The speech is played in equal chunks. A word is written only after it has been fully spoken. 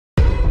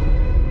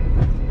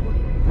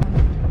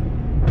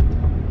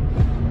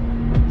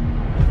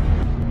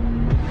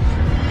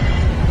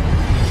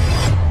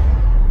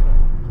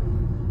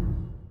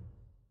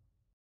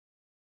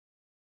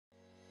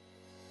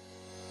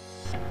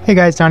Hey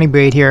guys, Donnie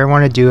Braid here. I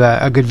want to do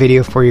a good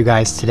video for you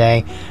guys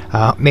today.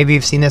 Maybe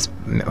you've seen this,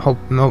 hope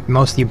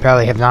most of you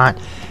probably have not,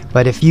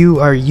 but if you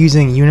are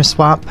using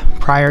Uniswap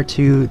prior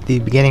to the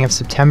beginning of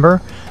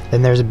September,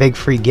 then there's a big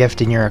free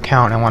gift in your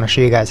account. I want to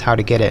show you guys how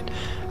to get it.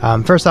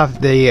 First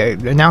off, the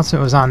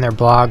announcement was on their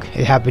blog.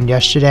 It happened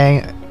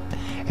yesterday,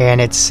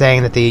 and it's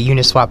saying that the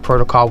Uniswap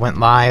protocol went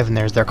live, and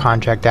there's their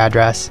contract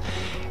address.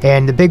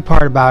 And the big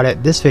part about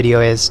it, this video,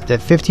 is that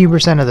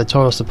 15% of the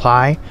total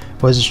supply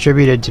was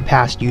distributed to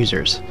past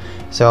users.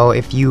 So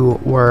if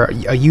you were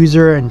a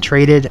user and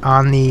traded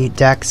on the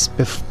DEX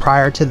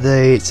prior to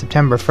the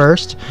September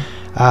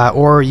 1st,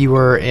 or you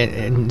were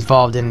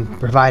involved in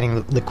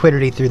providing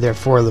liquidity through their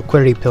 4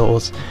 liquidity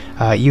pools,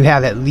 you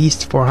have at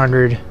least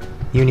 400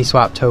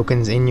 Uniswap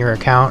tokens in your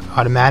account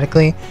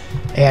automatically.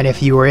 And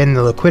if you were in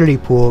the liquidity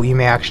pool, you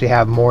may actually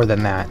have more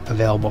than that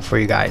available for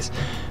you guys.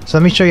 So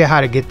let me show you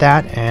how to get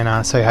that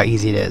and show you how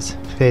easy it is.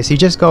 Okay, so you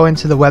just go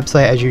into the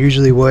website as you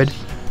usually would.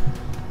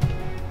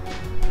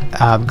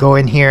 Go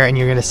in here and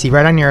you're going to see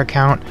right on your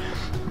account,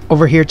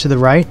 over here to the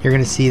right, you're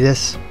going to see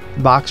this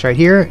box right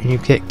here, and you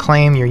hit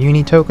claim your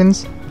Uni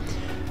tokens.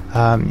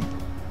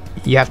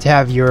 You have to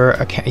have your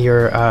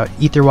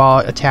Ether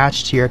wallet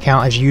attached to your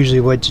account as you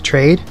usually would to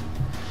trade.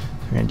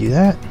 We're going to do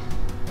that.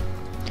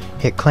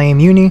 Hit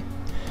claim Uni.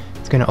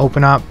 It's going to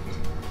open up.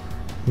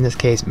 In this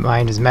case,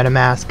 mine is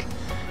MetaMask.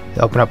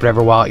 Open up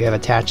whatever wallet you have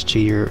attached to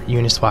your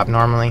Uniswap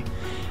normally.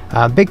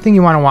 Big thing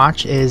you want to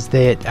watch is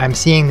that I'm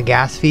seeing the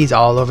gas fees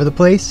all over the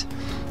place.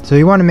 So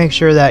you want to make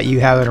sure that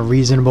you have a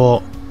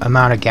reasonable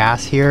amount of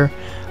gas here.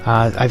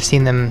 I've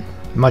seen them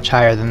much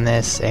higher than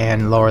this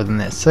and lower than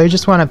this. So you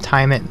just want to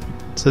time it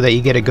so that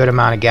you get a good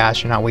amount of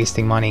gas. You're not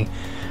wasting money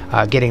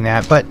getting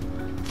that. But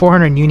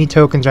 400 Uni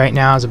tokens right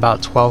now is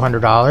about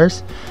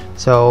 $1,200.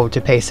 So to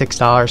pay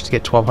 $6 to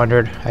get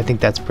 1,200, I think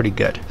that's pretty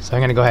good. So I'm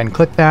going to go ahead and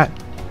click that.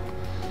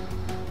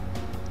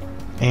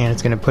 And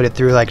it's going to put it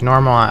through like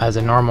normal as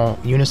a normal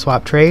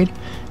Uniswap trade,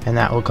 and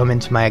that will come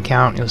into my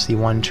account. You'll see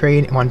one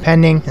trade, one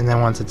pending, and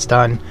then once it's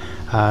done,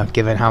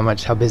 given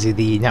how busy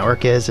the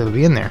network is, it'll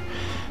be in there.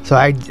 So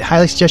I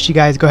highly suggest you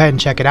guys go ahead and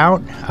check it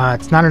out.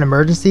 It's not an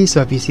emergency,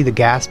 so if you see the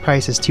gas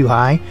price is too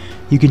high,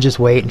 you can just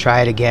wait and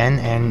try it again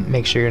and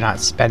make sure you're not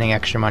spending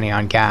extra money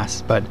on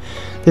gas. But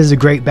this is a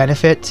great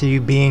benefit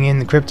to being in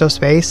the crypto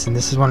space, and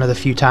this is one of the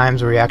few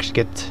times where you actually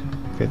get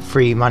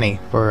free money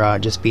for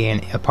just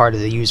being a part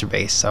of the user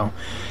base. So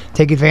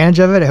take advantage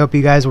of it. I hope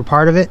you guys were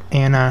part of it,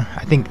 and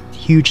I think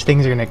huge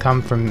things are going to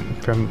come from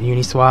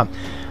Uniswap,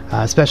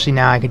 especially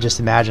now. I can just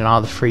imagine all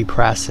the free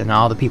press and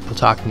all the people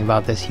talking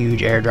about this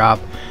huge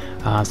airdrop.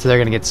 So they're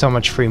going to get so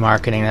much free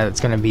marketing that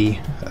it's going to be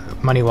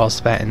money well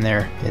spent in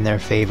their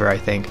favor, I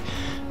think.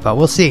 But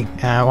we'll see.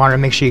 I wanted to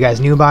make sure you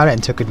guys knew about it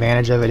and took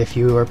advantage of it if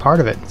you were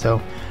part of it.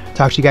 So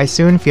talk to you guys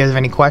soon. If you guys have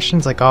any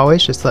questions, like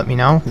always, just let me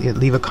know.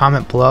 Leave a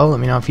comment below. Let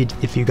me know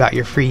if you got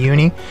your free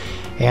Uni,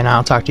 and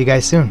I'll talk to you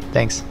guys soon.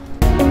 Thanks.